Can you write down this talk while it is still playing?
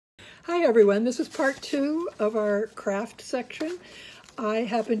Hi everyone, this is part 2 of our craft section. I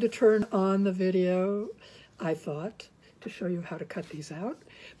happened to turn on the video, I thought, to show you how to cut these out.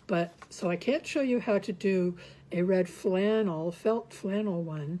 So I can't show you how to do a red flannel, felt flannel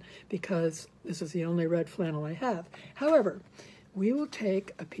one, because this is the only red flannel I have. However, we will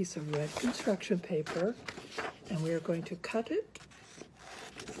take a piece of red construction paper and we are going to cut it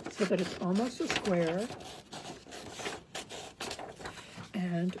so that it's almost a square.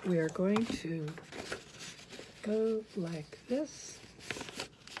 And we are going to go like this.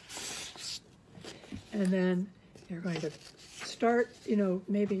 And then you're going to start,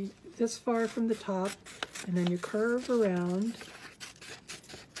 maybe this far from the top, and then you curve around,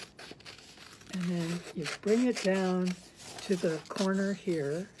 and then you bring it down to the corner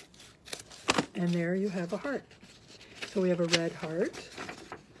here, and there you have a heart. So we have a red heart,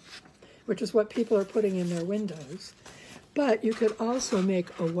 which is what people are putting in their windows. But you could also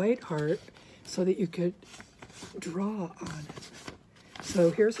make a white heart so that you could draw on it.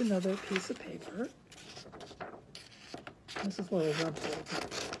 So here's another piece of paper. This is a little rumpled.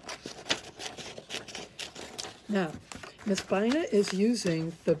 Now, Miss Bina is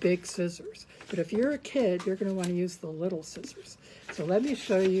using the big scissors, but if you're a kid, you're going to want to use the little scissors. So let me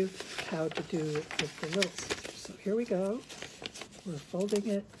show you how to do it with the little scissors. So here we go. We're folding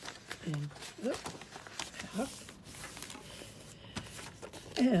it in half.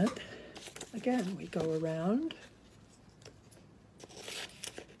 And again, we go around.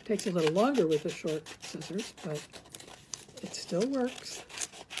 It takes a little longer with the short scissors, but it still works.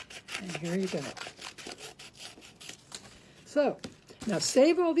 And here you go. So, now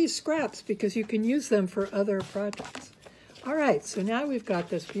save all these scraps because you can use them for other projects. All right, so now we've got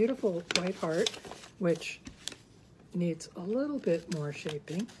this beautiful white heart, which needs a little bit more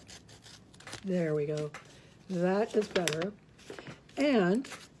shaping. There we go. That is better. And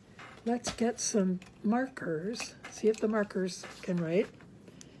let's get some markers. See if the markers can write.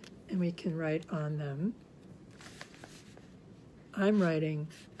 And we can write on them. I'm writing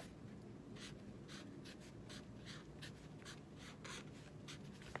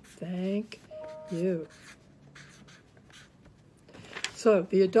thank you. So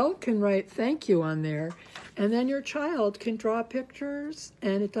the adult can write thank you on there, and then your child can draw pictures,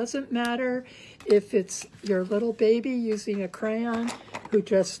 and it doesn't matter if it's your little baby using a crayon who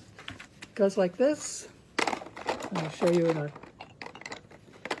just goes like this. I'll show you in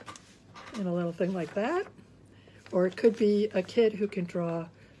a little thing like that. Or it could be a kid who can draw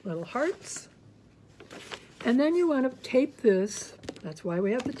little hearts. And then you want to tape this, that's why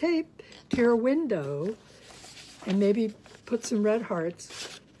we have the tape, to your window, and maybe put some red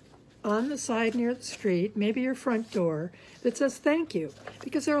hearts on the side near the street, maybe your front door, that says thank you.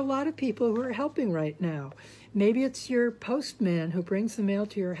 Because there are a lot of people who are helping right now. Maybe it's your postman who brings the mail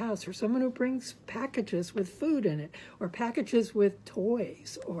to your house, or someone who brings packages with food in it, or packages with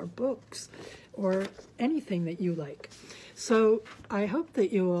toys, or books, or anything that you like. So I hope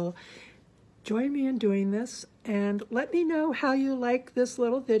that you will join me in doing this, and let me know how you like this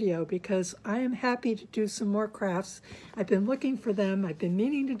little video, because I am happy to do some more crafts. I've been looking for them. I've been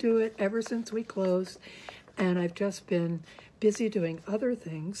meaning to do it ever since we closed, and I've just been busy doing other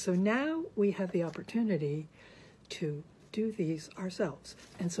things. So now we have the opportunity to do these ourselves.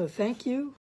 And so thank you